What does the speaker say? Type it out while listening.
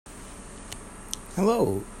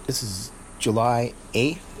Hello, this is July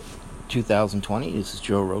 8th, 2020. This is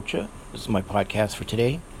Joe Rocha. This is my podcast for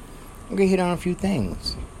today. I'm going to hit on a few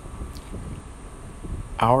things.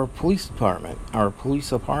 Our police department,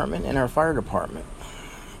 and our fire department.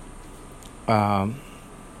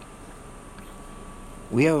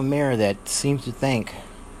 We have a mayor that seems to think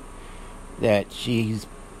that she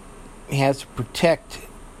has to protect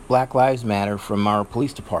Black Lives Matter from our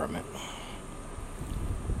police department.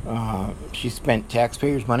 She spent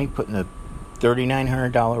taxpayers' money putting a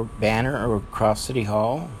 $3,900 banner across City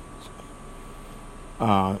Hall.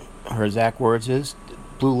 Her exact words is,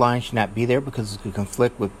 blue line should not be there because it could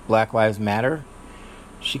conflict with Black Lives Matter.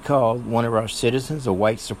 She called one of our citizens a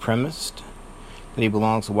white supremacist, that he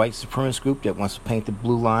belongs to a white supremacist group that wants to paint the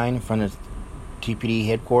blue line in front of TPD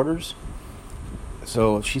headquarters.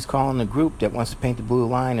 So if she's calling the group that wants to paint the blue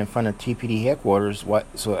line in front of TPD headquarters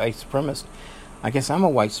white supremacist, I guess I'm a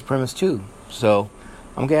white supremacist too. So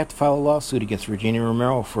I'm going to have to file a lawsuit against Virginia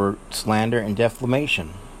Romero for slander and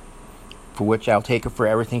defamation, for which I'll take her for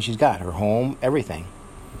everything she's got, her home, everything.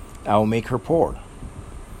 I will make her poor.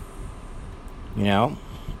 You know?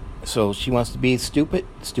 So she wants to be stupid.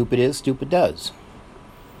 Stupid is, stupid does.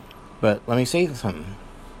 But let me say something.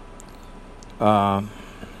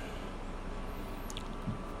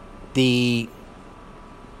 The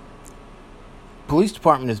police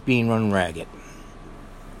department is being run ragged.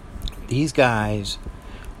 These guys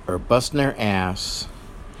are busting their ass.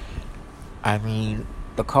 I mean,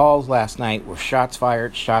 the calls last night were shots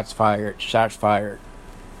fired.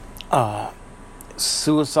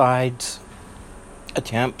 Suicides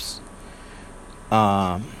attempts.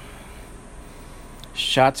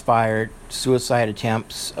 Shots fired. Suicide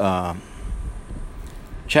attempts.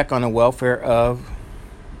 Check on the welfare of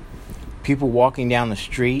people walking down the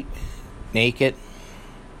street naked.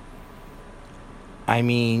 I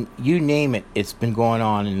mean, you name it, it's been going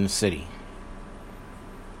on in the city.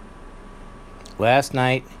 Last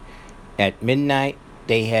night, at midnight,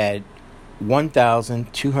 they had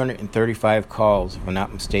 1,235 calls, if I'm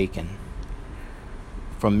not mistaken.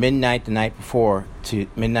 From midnight the night before to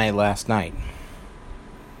midnight last night.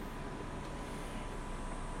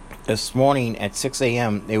 This morning at 6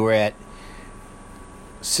 a.m., they were at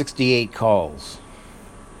 68 calls.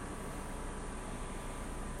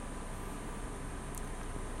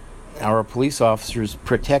 Our police officers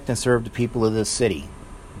protect and serve the people of this city.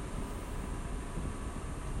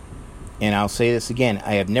 And I'll say this again.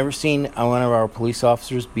 I have never seen one of our police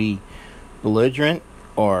officers be belligerent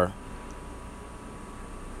or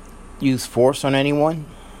use force on anyone.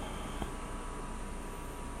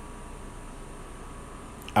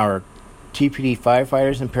 Our TPD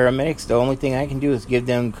Firefighters and Paramedics, the only thing I can do is give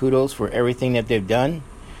them kudos for everything that they've done.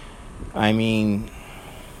 I mean,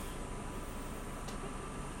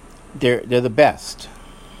 they're the best.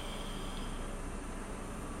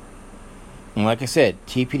 And like I said,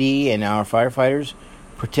 TPD and our firefighters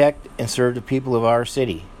protect and serve the people of our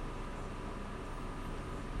city.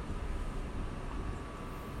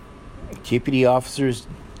 TPD officers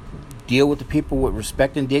deal with the people with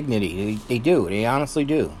respect and dignity. They do. They honestly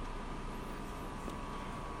do.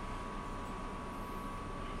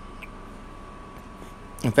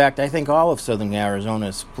 In fact, I think all of Southern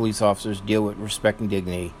Arizona's police officers deal with respect and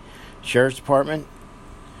dignity. Sheriff's Department,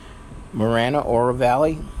 Marana, Oro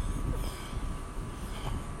Valley,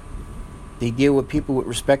 they deal with people with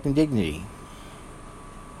respect and dignity.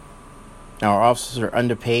 Our officers are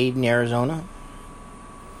underpaid in Arizona.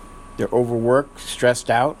 They're overworked, stressed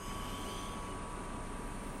out.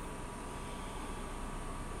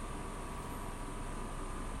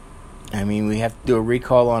 I mean, we have to do a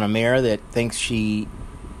recall on a mayor that thinks she's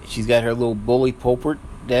got her little bully pulpit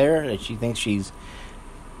there, that she thinks she's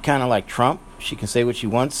kind of like Trump. She can say what she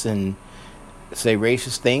wants and say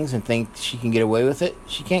racist things and think she can get away with it.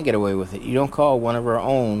 She can't get away with it. You don't call one of our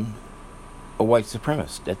own a white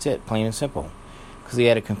supremacist. That's it, plain and simple. Because he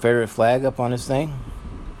had a Confederate flag up on his thing,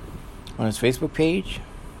 on his Facebook page.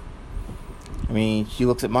 I mean, she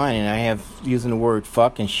looks at mine and I have using the word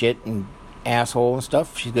fuck and shit and asshole and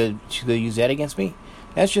stuff. She's gonna use that against me.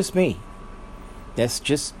 That's just me. That's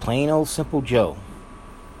just plain old simple Joe.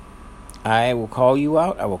 I will call you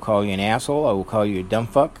out. I will call you an asshole. I will call you a dumb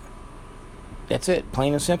fuck. That's it.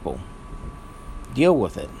 Plain and simple. Deal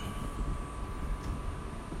with it.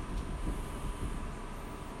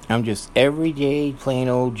 I'm just everyday plain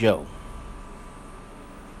old Joe.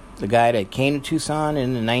 The guy that came to Tucson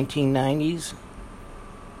in the 1990s.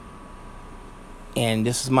 And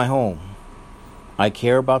this is my home. I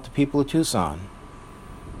care about the people of Tucson.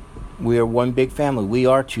 We are one big family. We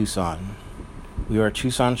are Tucson. We are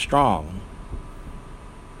Tucson strong.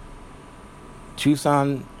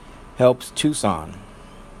 Tucson helps Tucson.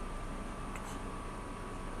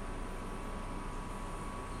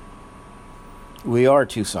 We are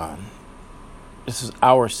Tucson. This is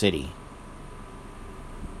our city.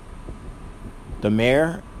 The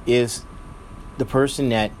mayor is the person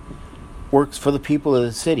that works for the people of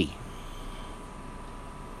the city.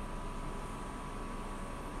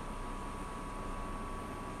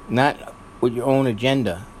 Not with your own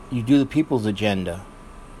agenda. You do the people's agenda.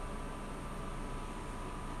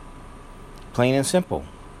 Plain and simple.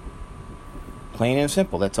 Plain and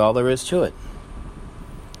simple. That's all there is to it.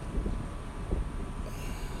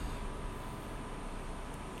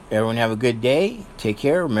 Everyone have a good day. Take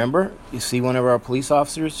care. Remember, you see one of our police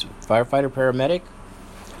officers, firefighter, paramedic,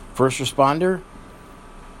 first responder,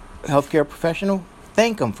 healthcare professional,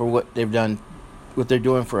 thank them for what they've done, what they're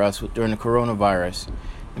doing for us during the coronavirus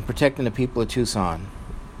and protecting the people of Tucson.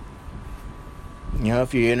 You know,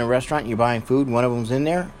 if you're in a restaurant and you're buying food, one of them's in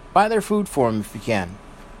there, buy their food for them if you can.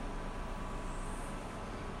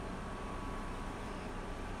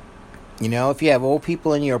 You know, if you have old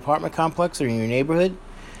people in your apartment complex or in your neighborhood,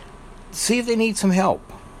 see if they need some help.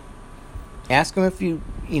 Ask them if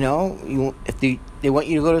if they want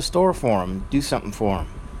you to go to the store for them. Do something for them.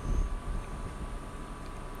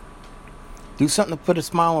 Do something to put a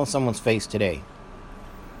smile on someone's face today.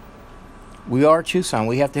 We are Tucson.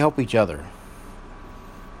 We have to help each other.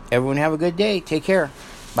 Everyone have a good day. Take care.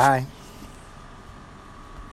 Bye.